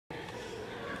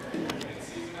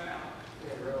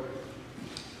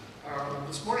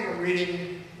This morning I'm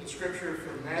reading the scripture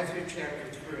from Matthew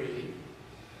chapter 3,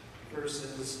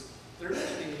 verses 13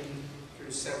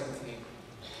 through 17.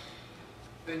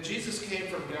 Then Jesus came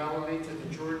from Galilee to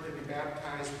the Jordan to be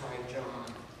baptized by John.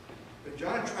 But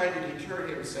John tried to deter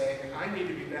him, saying, I need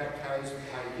to be baptized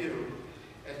by you,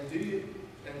 and do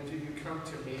you come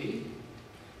to me?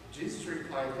 Jesus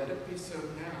replied, let it be so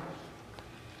now.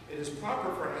 It is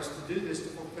proper for us to do this to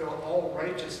fulfill all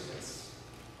righteousness.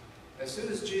 As soon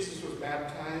as Jesus was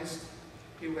baptized,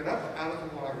 he went up out of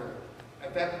the water.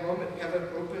 At that moment heaven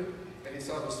opened, and he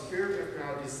saw the Spirit of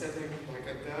God descending like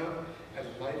a dove and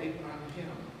lighting on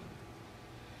him.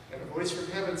 And a voice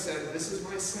from heaven said, This is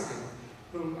my Son,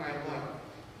 whom I love.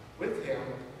 With him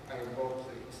I am well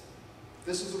pleased.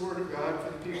 This is the word of God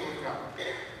for the people of God.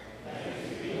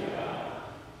 Thank you, God.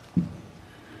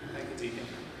 Thank you, Deacon.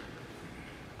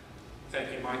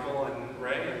 Thank you, Michael and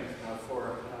Ray,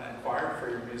 for choir for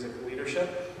your music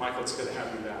leadership. Michael, it's good to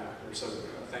have you back. We're so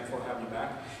thankful to have you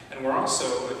back. And we're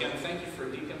also, again, thank you for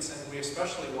deacons, and we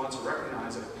especially want to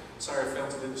recognize it. Sorry I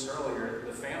failed to do this earlier,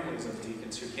 the families of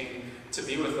deacons who came to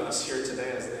be with us here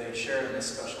today as they share in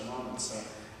this special moment. So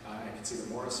I can see the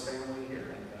Morris family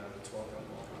here, and welcome.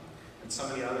 And so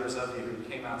many others of you who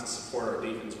came out to support our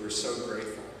deacons. We're so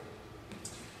grateful.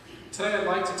 Today I'd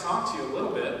like to talk to you a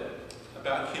little bit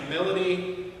about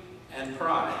humility and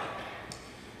pride.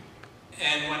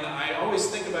 And when I always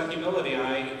think about humility,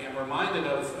 I am reminded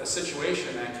of a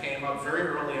situation that came up very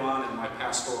early on in my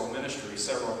pastoral ministry,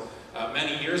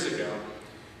 many years ago,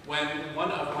 when one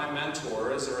of my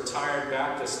mentors, a retired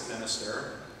Baptist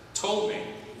minister, told me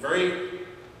very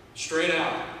straight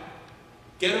out,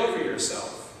 get over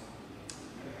yourself.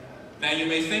 Now you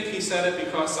may think he said it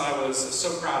because I was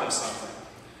so proud of something.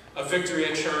 A victory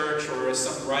at church, or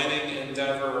some writing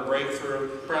endeavor or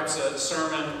breakthrough, perhaps a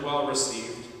sermon well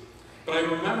received. But I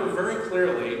remember very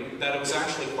clearly that it was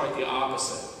actually quite the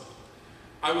opposite.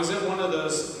 I was in one of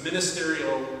those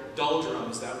ministerial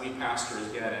doldrums that we pastors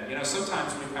get in. You know,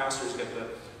 sometimes we pastors get the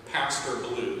pastor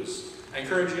blues. I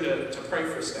encourage you to pray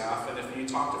for staff, and if you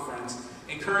talk to friends,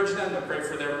 encourage them to pray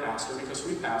for their pastor, because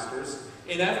we pastors,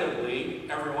 inevitably,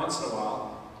 every once in a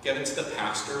while, get into the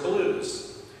pastor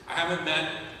blues. I haven't met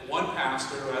one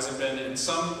pastor who hasn't been in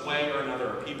some way or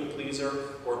another a people pleaser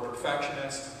or a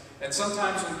perfectionist. And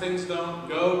sometimes when things don't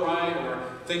go right or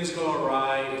things go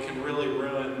awry, it can really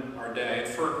ruin our day. And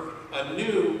for a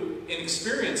new,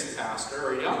 inexperienced pastor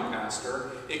or a young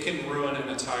pastor, it can ruin an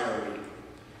entire week.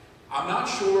 I'm not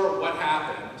sure what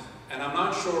happened, and I'm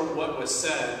not sure what was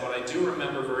said, but I do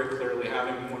remember very clearly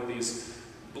having one of these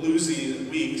bluesy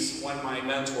weeks when my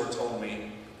mentor told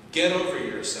me, get over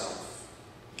yourself.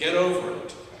 Get over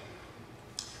it.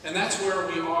 And that's where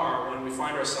we are when we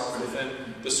find ourselves within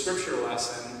the scripture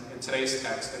lesson in today's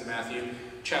text in Matthew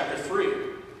chapter 3.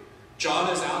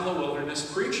 John is out in the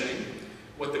wilderness preaching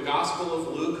what the Gospel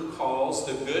of Luke calls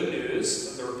the good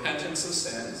news of the repentance of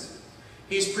sins.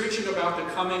 He's preaching about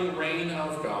the coming reign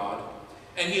of God,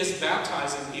 and he is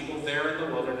baptizing people there in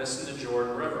the wilderness in the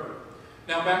Jordan River.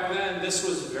 Now back then, this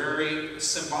was very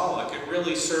symbolic. It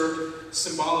really served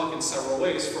symbolic in several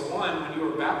ways. For one, when you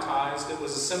were baptized, it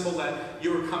was a symbol that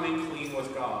you were coming clean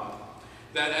with God.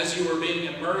 That as you were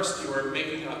being immersed, you were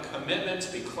making a commitment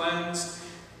to be cleansed,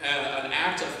 an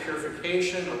act of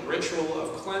purification, a ritual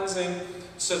of cleansing,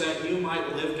 so that you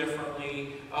might live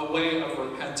differently, a way of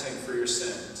repenting for your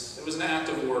sins. It was an act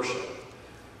of worship.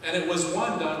 And it was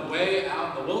one done way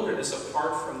out in the wilderness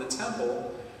apart from the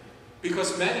temple,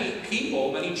 because many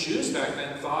people, many Jews back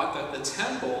then, thought that the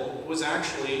temple was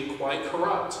actually quite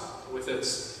corrupt with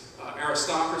its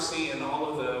aristocracy and all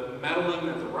of the meddling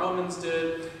that the Romans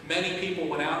did. Many people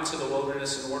went out into the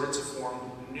wilderness in order to form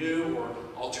new or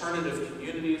alternative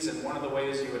communities, and one of the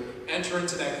ways you would enter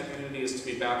into that community is to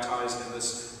be baptized in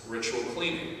this ritual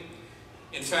cleaning.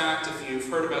 In fact, if you've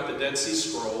heard about the Dead Sea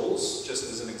Scrolls, just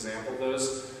as an example,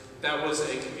 that was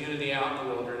a community out in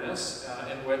the wilderness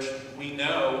in which we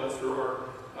know through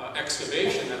our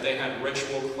excavation that they had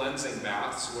ritual cleansing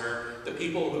baths where the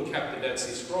people who kept the Dead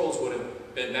Sea Scrolls would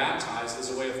have been baptized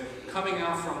as a way of coming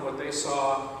out from what they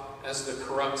saw as the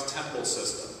corrupt temple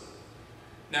system.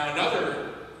 Now another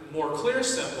more clear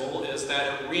symbol is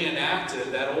that it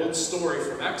reenacted that old story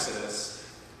from Exodus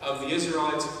of the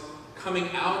Israelites coming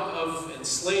out of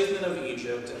enslavement of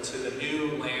Egypt into the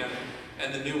new land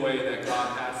and the new way that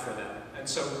God had for them. And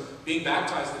so being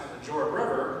baptized in the Jordan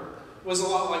River was a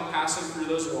lot like passing through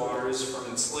those waters from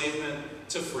enslavement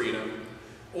to freedom.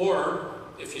 Or,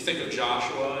 if you think of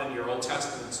Joshua and your Old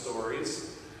Testament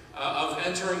stories, of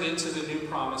entering into the new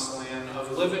promised land,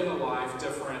 of living a life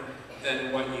different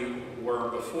than what you were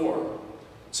before.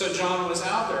 So John was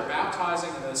out there baptizing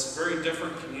in this very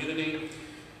different community,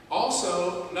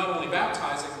 also not only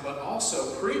baptizing, but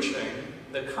also preaching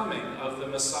the coming of the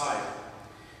Messiah.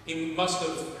 He must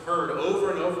have heard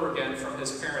over and over again from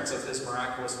his parents of his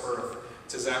miraculous birth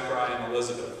to Zachariah and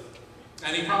Elizabeth.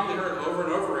 And he probably heard over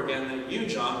and over again that you,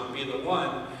 John, would be the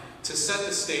one to set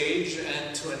the stage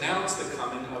and to announce the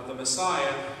coming of the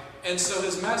Messiah. And so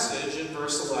his message in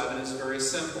verse 11 is very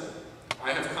simple.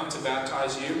 I have come to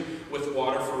baptize you with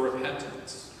water for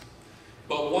repentance.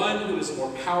 But one who is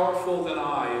more powerful than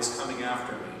I is coming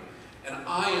after me, and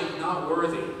I am not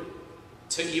worthy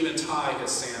to even tie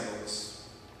his sandals.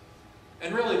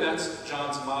 And really that's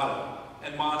John's motto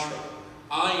and mantra.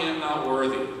 I am not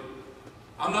worthy.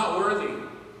 I'm not worthy.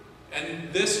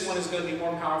 And this one is going to be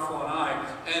more powerful than I.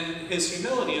 And his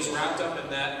humility is wrapped up in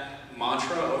that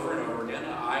mantra over and over again.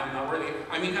 I am not worthy.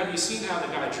 I mean, have you seen how the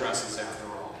guy dresses after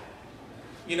all?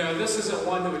 You know, this isn't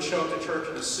one who would show up to church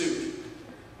in a suit.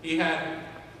 He had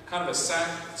kind of a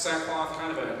sackcloth,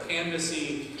 kind of a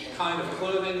canvasy kind of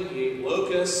clothing. He ate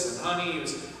locusts and honey. He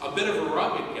was a bit of a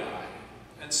rugged guy.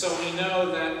 And so we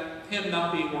know that him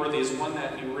not being worthy is one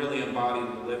that he really embodied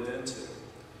and lived into.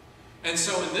 And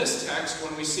so in this text,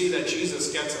 when we see that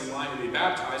Jesus gets in line to be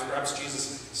baptized, perhaps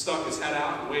Jesus stuck his head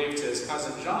out and waved to his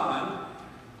cousin John,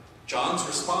 John's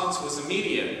response was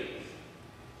immediate.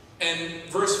 And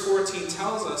verse 14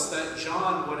 tells us that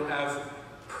John would have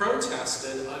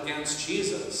protested against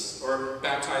Jesus, or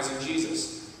baptizing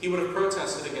Jesus. He would have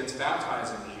protested against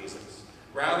baptizing Jesus,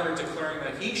 rather declaring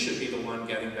that he should be the one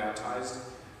getting baptized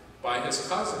by his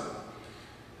cousin.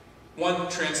 One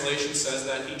translation says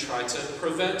that he tried to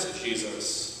prevent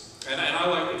Jesus. And I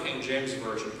like the King James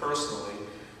Version personally.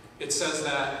 It says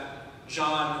that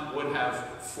John would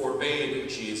have forbade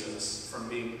Jesus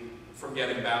from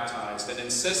getting baptized and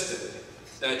insisted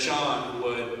that John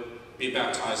would be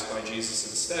baptized by Jesus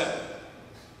instead.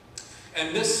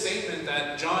 And this statement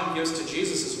that John gives to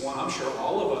Jesus is one I'm sure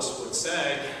all of us would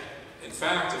say. In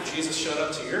fact, if Jesus showed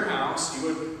up to your house, you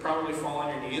would probably fall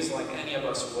on your knees like any of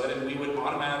us would, and we would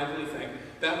automatically think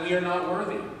that we are not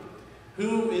worthy.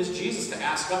 Who is Jesus to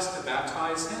ask us to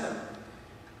baptize him?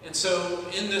 And so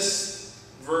in this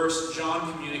verse,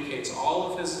 John communicates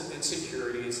all of his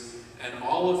insecurities and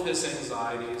all of his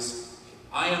anxieties.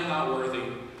 I am not worthy.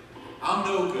 I'm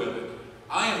no good.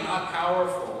 I am not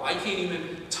powerful. I can't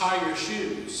even tie your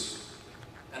shoes.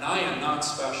 And I am not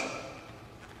special.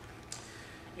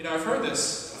 You know, I've heard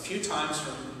this a few times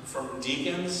from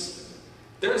deacons.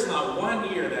 There's not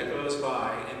one year that goes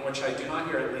by in which I do not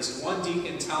hear at least one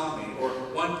deacon tell me, or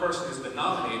one person who's been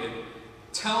nominated,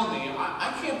 tell me,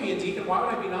 I can't be a deacon. Why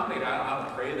would I be nominated? I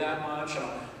don't pray that much. I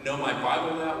don't know my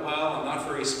Bible that well. I'm not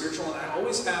very spiritual. And I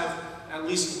always have at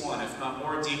least one, if not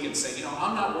more, deacons saying, you know,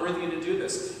 I'm not worthy to do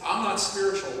this. I'm not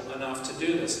spiritual enough to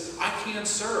do this. I can't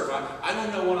serve. I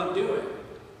don't know what I'm doing.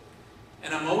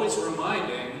 And I'm always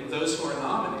reminding those who are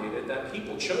nominated that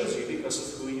people chose you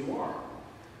because of who you are,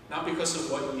 not because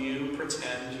of what you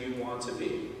pretend you want to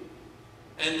be.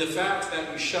 And the fact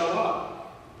that you show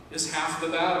up is half the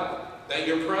battle, that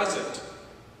you're present,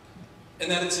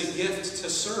 and that it's a gift to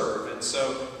serve. And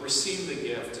so receive the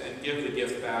gift and give the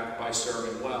gift back by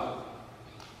serving well.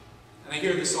 And I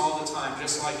hear this all the time,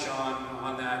 just like John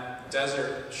on that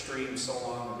desert stream so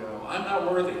long ago. I'm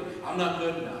not worthy. I'm not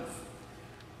good enough.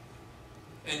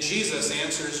 And Jesus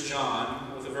answers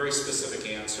John with a very specific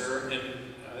answer in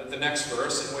the next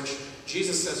verse, in which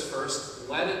Jesus says first,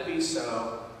 let it be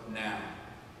so now.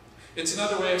 It's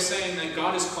another way of saying that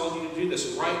God has called you to do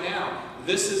this right now.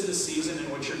 This is the season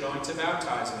in which you're going to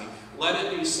baptize me. Let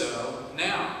it be so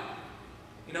now.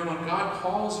 You know, when God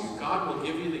calls you, God will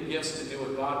give you the gifts to do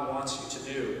what God wants you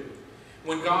to do.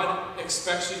 When God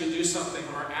expects you to do something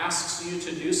or asks you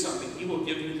to do something, he will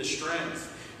give you the strength.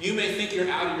 You may think you're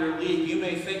out of your league. You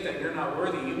may think that you're not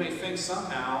worthy. You may think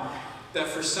somehow that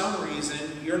for some reason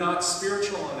you're not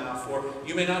spiritual enough, or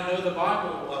you may not know the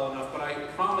Bible well enough, but I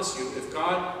promise you, if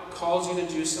God calls you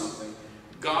to do something,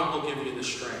 God will give you the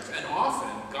strength. And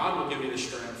often, God will give you the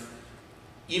strength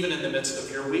even in the midst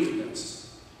of your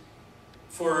weakness.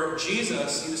 For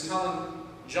Jesus, he was telling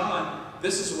John,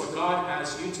 this is what God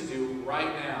has you to do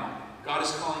right now. God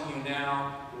is calling you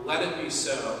now. Let it be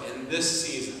so in this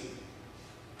season.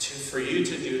 For you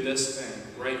to do this thing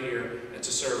right here and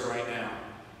to serve right now.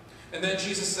 And then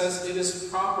Jesus says it is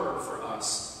proper for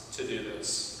us to do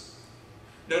this.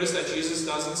 Notice that Jesus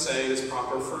doesn't say it is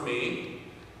proper for me.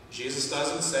 Jesus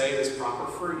doesn't say it is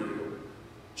proper for you.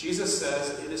 Jesus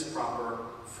says it is proper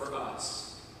for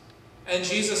us. And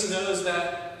Jesus knows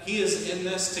that he is in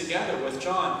this together with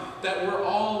John, that we're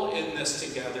all in this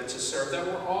together to serve, that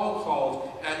we're all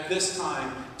called at this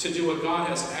time to do what God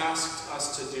has asked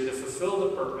us to do, to fulfill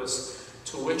the purpose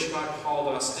to which God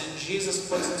called us. And Jesus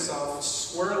puts himself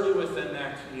squarely within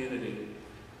that community.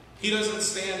 He doesn't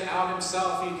stand out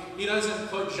himself. He doesn't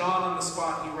put John on the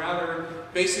spot. He rather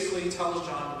basically tells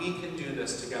John, we can do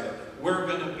this together. We're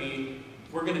going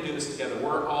to do this together.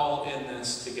 We're all in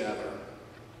this together.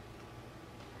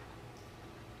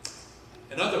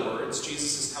 In other words,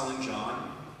 Jesus is telling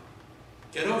John,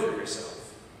 get over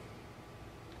yourself.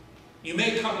 It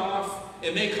may come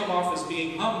off as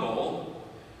being humble,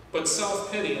 but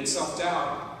self-pity and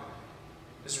self-doubt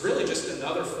is really just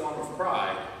another form of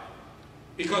pride.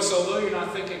 Because although you're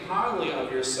not thinking highly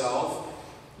of yourself,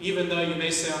 even though you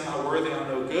may say, I'm not worthy, I'm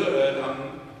no good,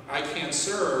 I can't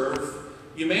serve,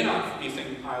 you may not be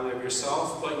thinking highly of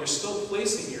yourself, but you're still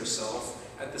placing yourself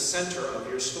at the center of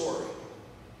your story.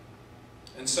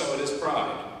 And so it is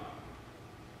pride.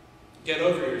 Get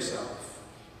over yourself.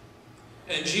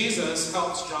 And Jesus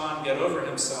helps John get over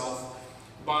himself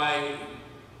by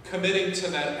committing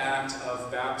to that act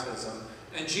of baptism.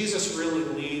 And Jesus really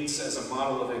leads as a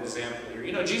model of example here.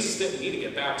 You know, Jesus didn't need to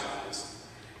get baptized.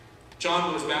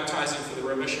 John was baptizing for the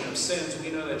remission of sins.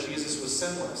 We know that Jesus was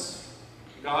sinless,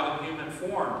 God in human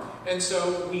form. And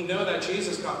so we know that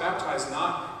Jesus got baptized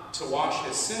not to wash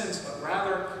his sins, but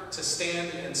rather to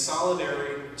stand in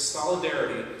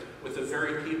solidarity with the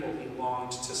very people he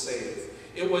longed to save.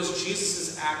 It was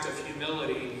Jesus' act of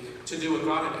humility to do what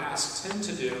God had asked him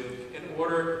to do in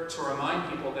order to remind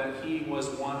people that he was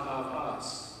one of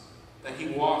us, that he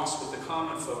walks with the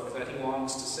common folk that he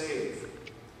longs to save.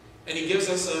 And he gives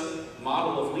us a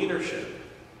model of leadership.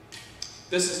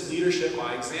 This is leadership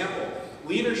by example.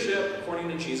 Leadership, according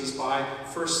to Jesus, by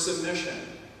first submission.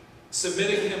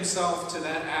 Submitting himself to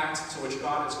that act to which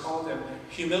God has called him.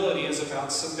 Humility is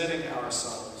about submitting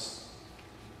ourselves.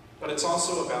 But it's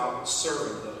also about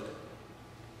servanthood.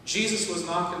 Jesus was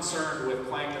not concerned with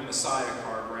playing the Messiah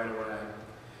card right away.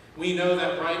 We know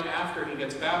that right after he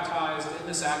gets baptized, in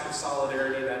this act of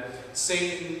solidarity,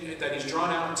 that he's drawn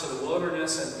out into the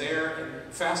wilderness, and there,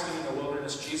 in fasting in the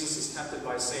wilderness, Jesus is tempted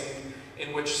by Satan,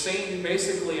 in which Satan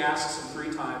basically asks him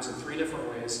 3 times in 3 different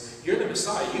ways, you're the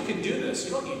Messiah, you can do this,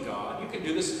 you don't need God, you can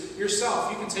do this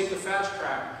yourself, you can take the fast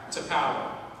track to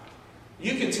power.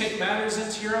 You can take matters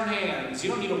into your own hands, you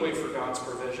don't need to wait for God's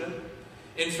provision.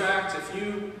 In fact, if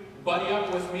you buddy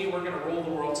up with me, we're going to rule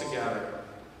the world together.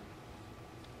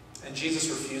 And Jesus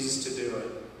refuses to do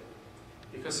it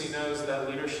because he knows that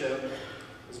leadership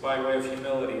is by way of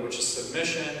humility, which is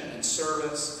submission and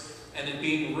service, and in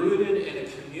being rooted in a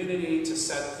community to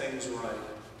set things right.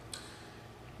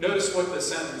 Notice what the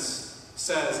sentence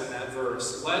says in that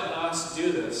verse. Let us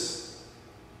do this,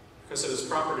 because it is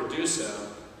proper to do so,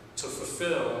 to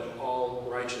fulfill all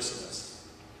righteousness.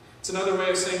 It's another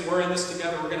way of saying we're in this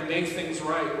together, we're going to make things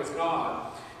right with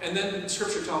God. And then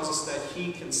Scripture tells us that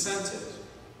he consented.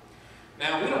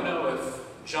 Now, we don't know if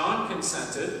John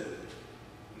consented.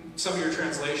 Some of your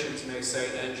translations may say,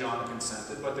 and John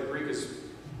consented, but the Greek is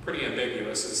pretty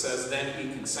ambiguous. It says, then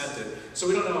he consented. So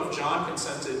we don't know if John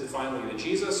consented finally to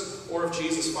Jesus, or if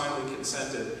Jesus finally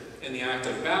consented in the act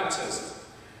of baptism.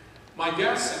 My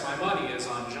guess and my money is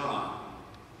on John,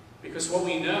 because what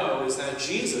we know is that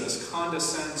Jesus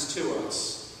condescends to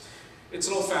us. It's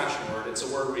an old-fashioned word. It's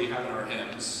a word we have in our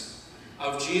hymns.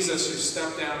 Of Jesus who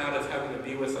stepped down out of heaven to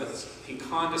be with us. He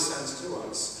condescends to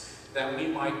us that we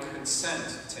might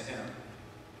consent to him.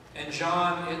 And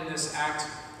John, in this act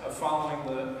of following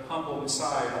the humble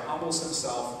Messiah, humbles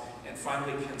himself and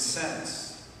finally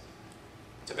consents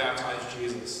to baptize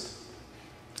Jesus.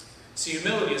 So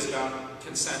humility is about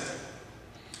consenting.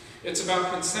 It's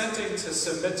about consenting to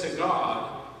submit to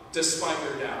God despite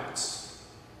your doubts.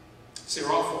 See,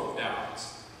 we're all full of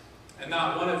doubts. And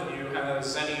not one of you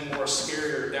has any more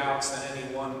scarier doubts than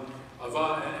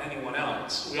anyone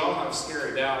else. We all have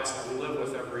scary doubts that we live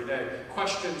with every day.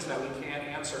 Questions that we can't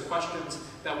answer, questions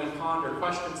that we ponder,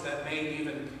 questions that may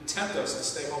even tempt us to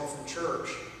stay home from church.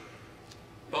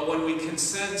 But when we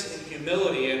consent in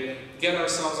humility and get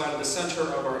ourselves out of the center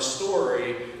of our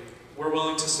story, we're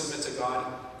willing to submit to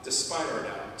God despite our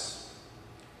doubts.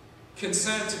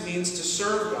 Consent means to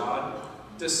serve God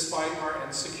despite our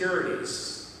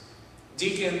insecurities.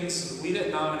 Deacons, we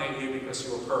didn't nominate you because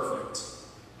you were perfect.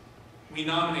 We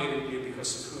nominated you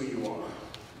because of who you are.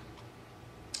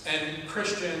 And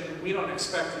Christian, we don't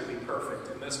expect you to be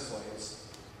perfect in this place.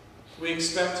 We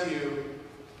expect you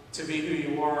to be who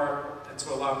you are and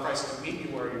to allow Christ to meet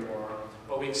you where you are,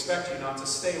 but we expect you not to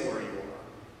stay where you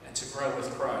are and to grow with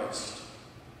Christ.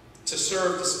 To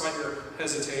serve despite your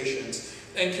hesitations.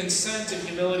 And consent and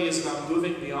humility is about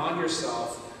moving beyond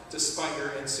yourself despite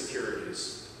your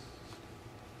insecurities.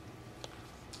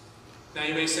 Now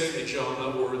you may say to me, Joe, I'm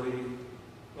not worthy.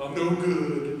 I'm no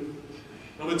good.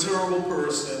 I'm a terrible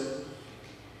person.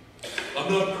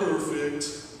 I'm not perfect.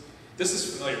 This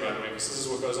is familiar, by the way, because this is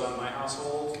what goes on in my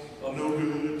household. I'm no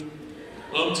good.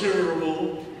 I'm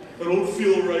terrible. I don't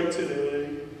feel right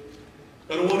today.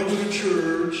 I don't want to go to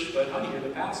church. But honey, you're the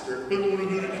pastor. I don't want to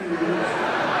go to church.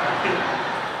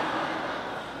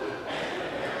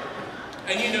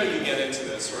 And you know you get into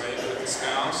this, right, with the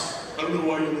spouse. I don't know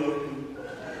why you love me.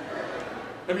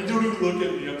 I mean, don't even look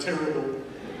at me. I'm terrible.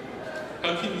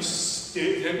 How can you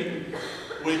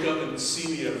wake up and see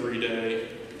me every day?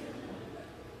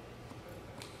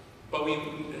 But we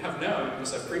have known,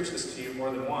 because I've preached this to you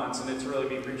more than once, and it's really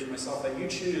me preaching myself, that you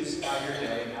choose how your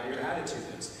day and how your attitude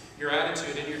is. Your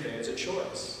attitude in your day is a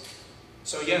choice.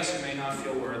 So yes, you may not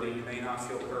feel worthy, you may not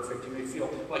feel perfect, you may feel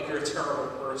like you're a terrible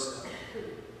person.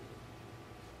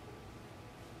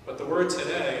 But the word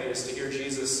today is to hear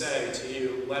Jesus say to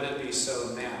you, let it be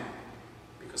so now,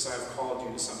 because I have called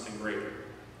you to something greater.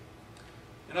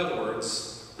 In other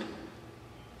words,